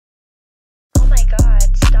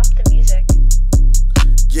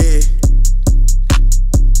Yeah.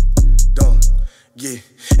 Done. Yeah.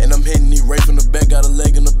 And I'm hitting it right from the back. Got a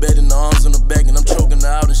leg in the bed and the arms on the back. And I'm choking her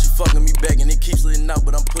out and she fucking me back. And it keeps letting out,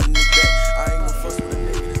 but I'm putting it back. I ain't gonna fuss with a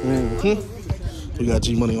nigga. We got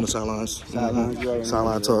G Money on the sidelines.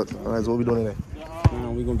 Sideline talk. All right, so what we doing today?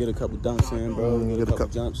 We gonna get a couple dunks in, bro. Get a couple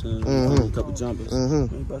jumps in. A couple jumpers. Yeah,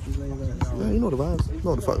 you know the vibes. You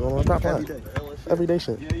know what the fuck going on. Top line. Everyday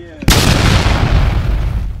shit.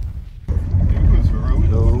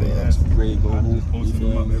 Ready to go home.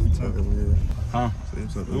 Huh?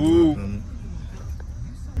 Ooh.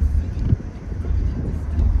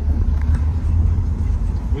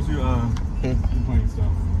 What's your playing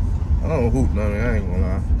style? I don't hoop nothing, I ain't gonna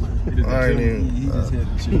lie. I ain't even. He just had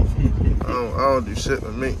to chill. I don't do shit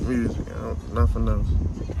but make music. I don't do nothing else.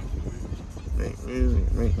 Make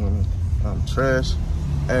music, make money. I'm trash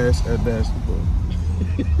ass at basketball.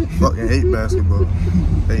 Fucking hate basketball.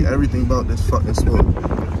 Hate everything about this fucking sport.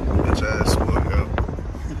 Bitch ass sport, yo.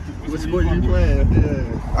 What sport you playing?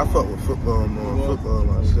 Yeah. I fuck with football more. Football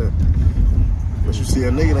my shit. But you see a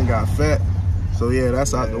nigga done got fat. So yeah,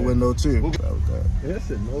 that's out the window too.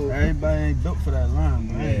 Everybody ain't built for that line,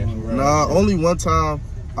 man. Nah, only one time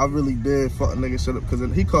I really did fuck a nigga shit up because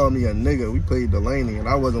he called me a nigga. We played Delaney and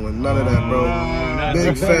I wasn't with none of that, bro.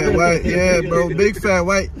 Big fat white, yeah, bro. Big fat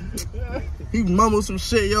white. He mumbled some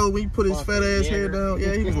shit, yo, when he put his fat ass head down.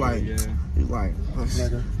 Yeah, he was like,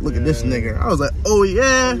 look at this nigga. I was like, oh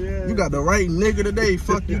yeah, you got the right nigga today.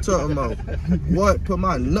 Fuck you talking about. What? Put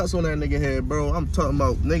my nuts on that nigga head, bro. I'm talking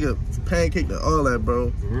about nigga pancake and all that,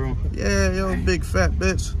 bro. Yeah, yo, big fat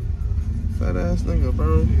bitch. Fat ass nigga,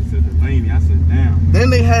 bro. He said Delaney, I said damn. Then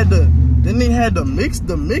they had the mixed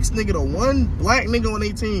nigga, the one black nigga on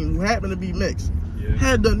their team who happened to be mixed.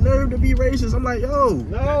 Had the nerve to be racist. I'm like, yo.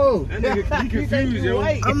 No. That nigga, he confused, yo.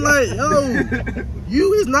 I'm like, yo,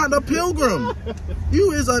 you is not a pilgrim.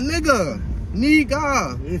 You is a nigga.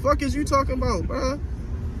 Nigga. Fuck is you talking about, bro?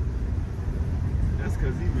 That's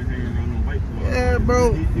because he been hanging on them white boys. Yeah,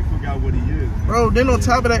 bro. He forgot what he is. Bro, then on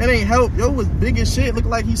top of that, it ain't help. Yo was big as shit. Look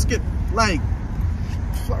like he skipped, like,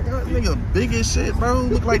 fuck that nigga big as shit, bro.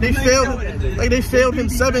 Look like they failed him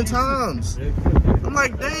 7 times. I'm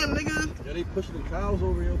like, damn, nigga. Yeah, they pushing the cows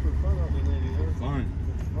over here for fun out there. Fun.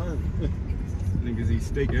 Niggas eat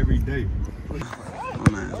steak every day. You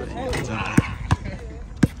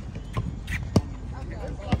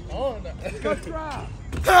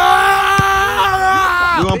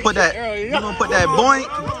gonna put that? You gonna put that boink?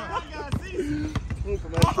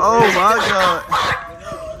 Oh my god!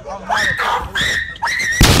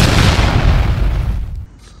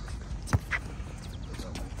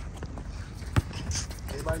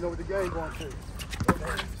 Everybody know what the game going to.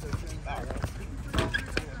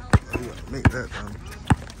 Make that, man.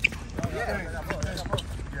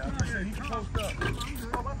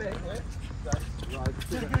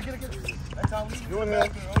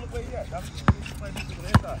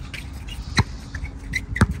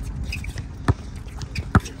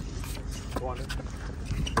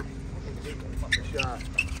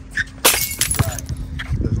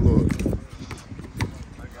 That's Lord.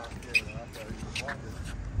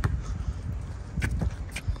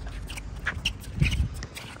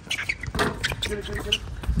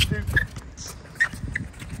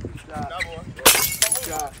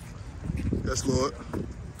 That's Lord.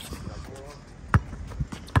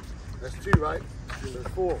 That's 2, right? That's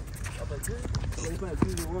 4.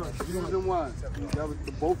 Twos and ones. That was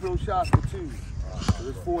both of those shots were 2. So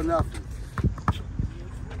it's 4-0.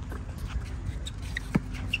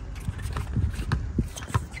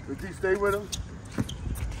 Did you stay with him?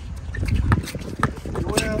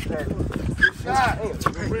 Good shot.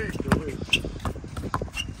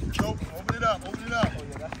 Nope. Open it up. Open it up.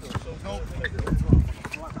 Nope.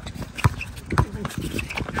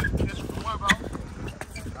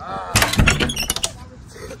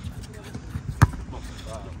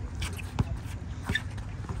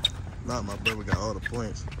 Nah, my brother got all the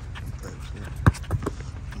points.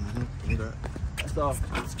 Do that. That's all.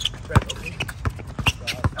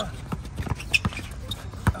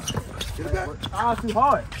 Get it back. Ah, it's too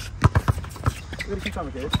hard. You gotta keep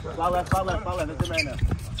coming, kid. Fly left. That's it right now.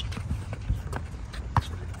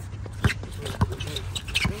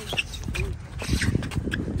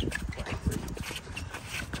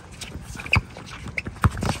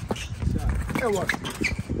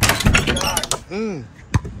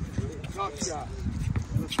 Top shot.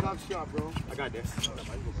 Top shot, bro. I got this.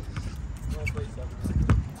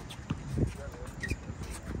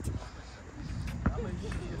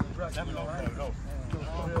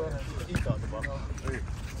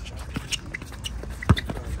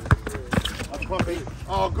 Pump fake.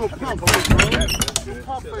 Oh, good pump fake, bro. Good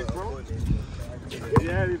pump fake, bro.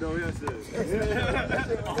 Yeah, you know, yes, it.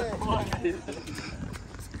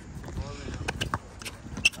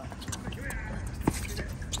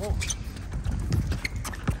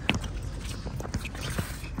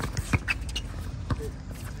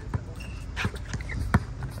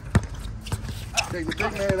 Take the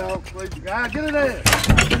big man out. Play the guy. Get it there.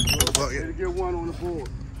 Bucket. To get one on the board.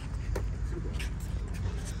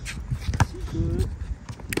 Good.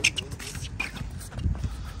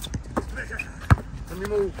 Let me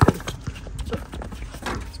move.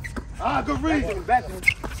 Ah, good reason. Back to him.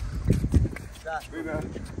 Big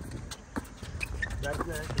man. Back to him.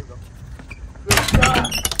 There you go. Good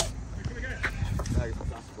shot.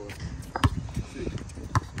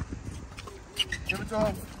 Give it to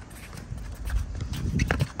him.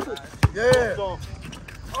 Yeah.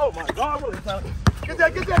 Oh my God! What is that? Get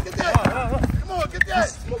that, get that, get that. Come on, get that.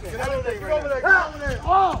 Get over there, get over there, get over there. Oh!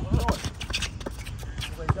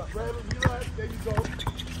 Grab it, you right. There you go.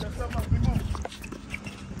 That's something else. We move.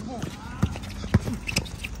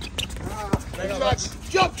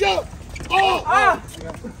 Jump, jump. Oh!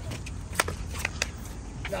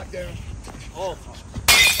 Knock down. Oh,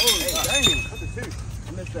 hey, dang! That's a two.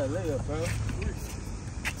 I missed that layup, bro.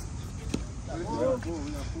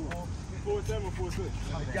 4-7 or 4-6.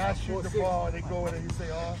 The guy shoot the ball and they go in and you say,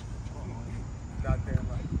 oh. Goddamn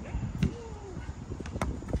right.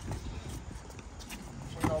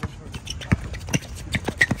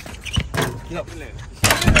 Get up.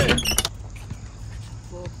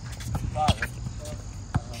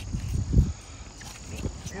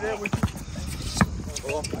 Get in with you.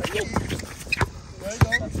 Oh, There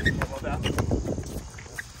you go.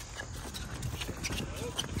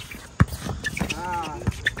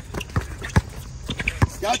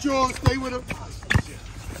 Got yours, stay with him.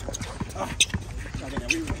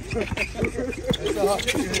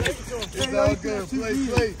 It's all good.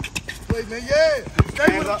 Play, man. Yeah.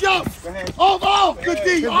 Stay with him. Jump. Oh, good D.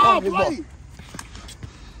 Oh, play.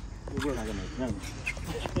 we're not gonna make none.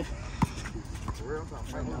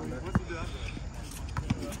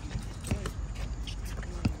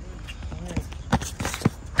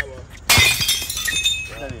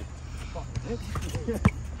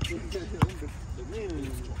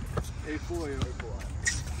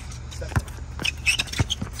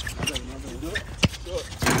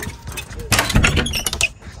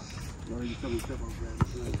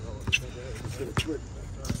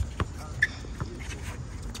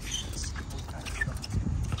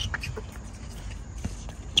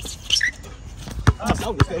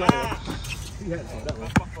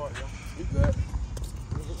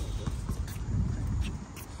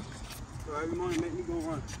 Every morning make me go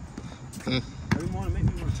run. Every morning make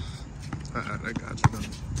me run. I got you, man.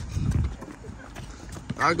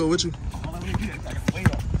 I'll go with you. All I want to do is I can wait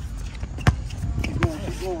up. Keep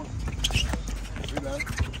going.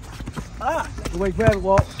 Wait, grab it,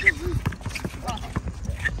 Walt. Get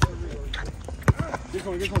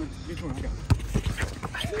going. I got it.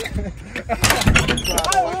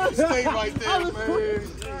 Stay right there, man.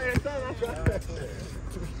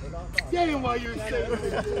 Damn, why you stay right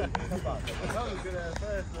there?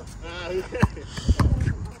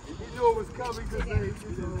 You knew it was coming because they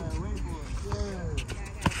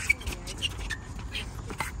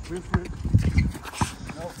wait for it.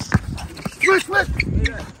 Switch!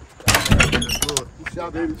 Good shot,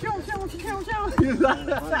 baby. Chill. You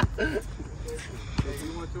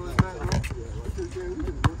want yours back, bro?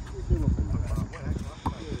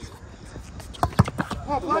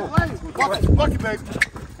 Come on, play. Bucky, baby.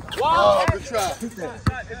 Wow. Oh, good try.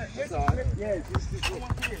 That's all right. Yeah,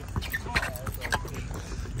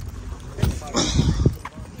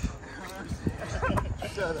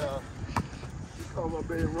 Shut up. You call my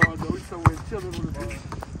baby Rondo. He's somewhere chilling on the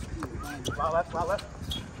beach. Foul left.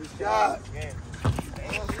 Good shot.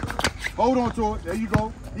 Hold on to it. There you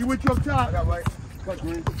go. He with you up top. I got right. Cut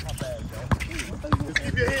green. Just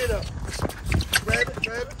keep your head up. Grab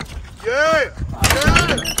it. Yeah.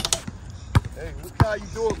 Hey, look how you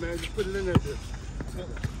do it, man. Just put it in there.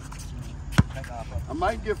 I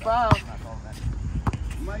might get fouled.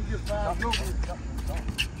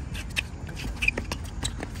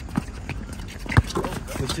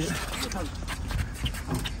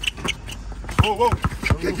 Whoa.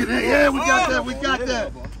 Get in. Yeah, we got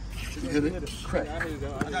that. Hit it. Crack.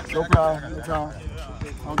 No problem. I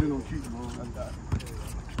don't do no cheating, bro.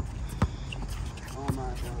 Oh my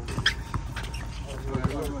God.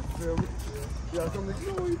 Yeah, something.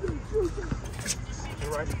 No, you do.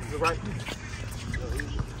 You're right.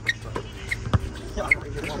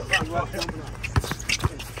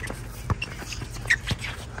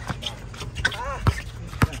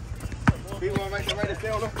 right there, stay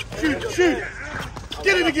on them. Shoot.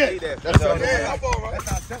 Get it again. That's all. Yeah, elbow, right?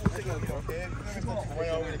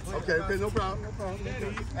 Okay, no problem.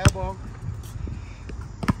 Air ball.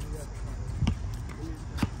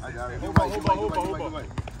 I got it. Hold on. All right,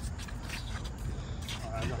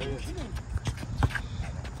 I got it.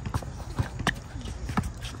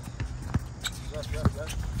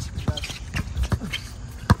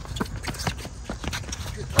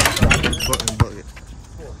 Bucket.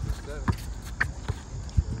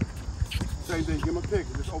 Same thing, give him a pick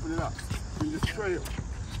and just open it up. You just trail.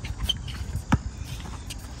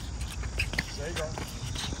 There you go.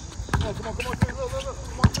 Come on, look. Come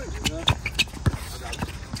on, please. Yeah. I got it.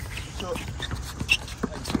 Sure.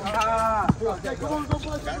 Okay, come on, go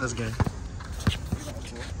play. That's game.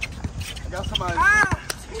 I got somebody. I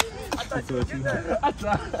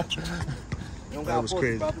tried. That was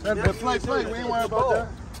crazy. Play. We ain't worried about that.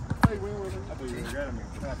 Play, we ain't worried about that. I thought you were grabbing me.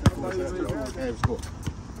 Yeah, it was cool.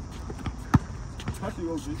 I see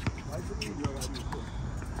OG.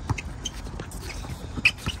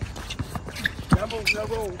 Now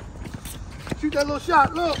shoot that little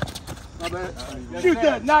shot, look. My bad. Shoot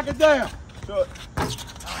that, knock it down. Short.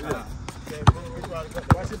 Yeah.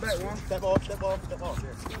 Watch your back, one. Step off.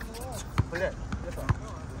 Play that. That's fine.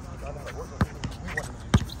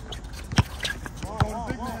 Come on,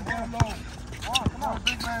 big man down low. Come on,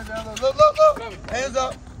 big man down low. Look. Hands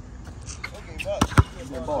up. Okay, bud.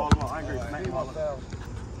 Ball. I agree. Smack the ball down.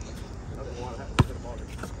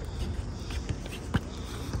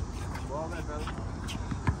 Ball that, brother.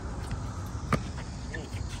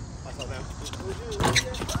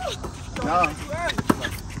 Nah.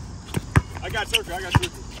 I got circle.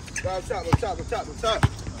 Top.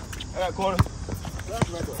 I got corner. How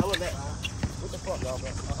about that? What the fuck, y'all, bro?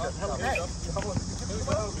 How about that?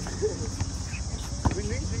 We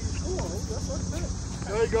need these schools. That's what's it.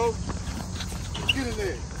 There you go. Get in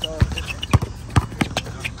there.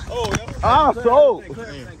 Oh, yeah. Ah, so.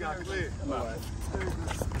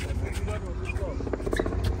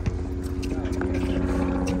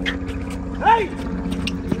 Hey!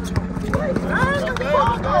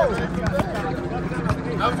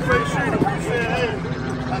 I was pretty sure you said, hey,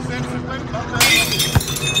 I said some things.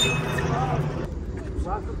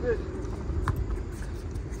 Lots of fish.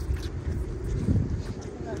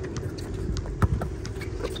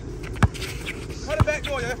 Cut it back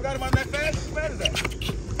going. I forgot about that fast. How bad is that?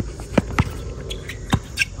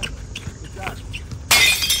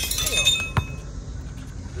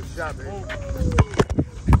 Good shot, baby.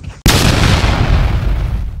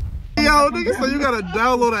 Yo, nigga, so you gotta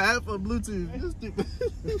download an app for Bluetooth. You stupid.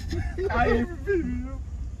 I ain't repeating you.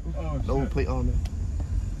 Oh, no play on it.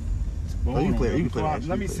 Well, you can play it.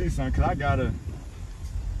 Let me see something, cause I gotta.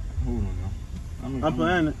 Hold on, yo. I'm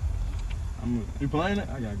playing it. You playing it?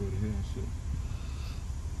 I gotta go to here and shit.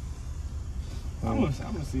 I'm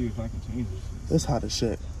gonna see if I can change this shit. It's hot as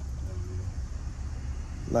shit.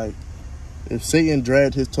 Like, if Satan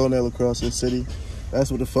dragged his toenail across his city, that's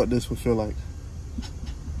what the fuck this would feel like.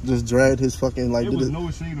 Just dragged his fucking, like, there was no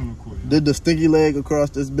shade on the court. Did the stinky leg across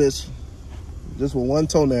this bitch just with one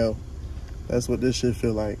toenail. That's what this shit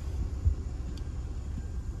feel like.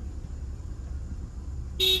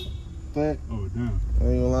 But oh, damn. I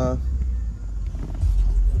ain't gonna lie.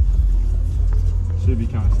 Should be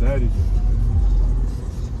kind of static.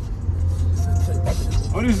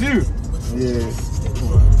 Oh, this you? Yeah.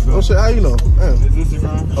 Oh shit, how you know? Damn. Is this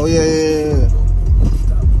Instagram? Oh yeah.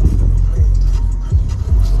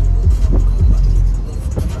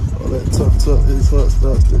 All that tough is hot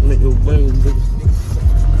stuff that make your brain big.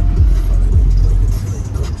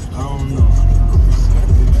 I don't know.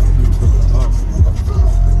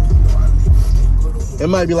 It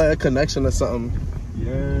might be like a connection or something.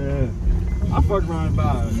 Yeah. I fucked around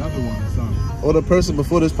by another one or something. Or the person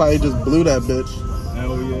before this probably just blew that bitch.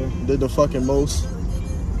 Hell yeah. Did the fucking most.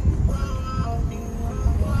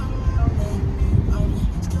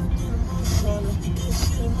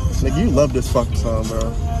 Nigga, you love this fucking song, bro.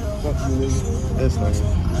 Fuck you, nigga. This nigga.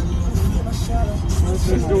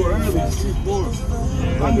 Let's do it early. 2-4.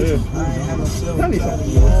 Yeah, I did. I need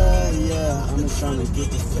something. Yeah, I'm just trying to get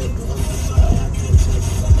this tape. This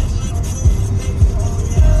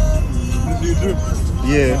you too?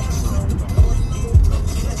 Yeah.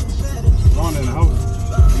 On in the house.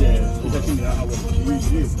 Yeah, you got TV.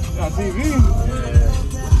 Got TV? Yeah.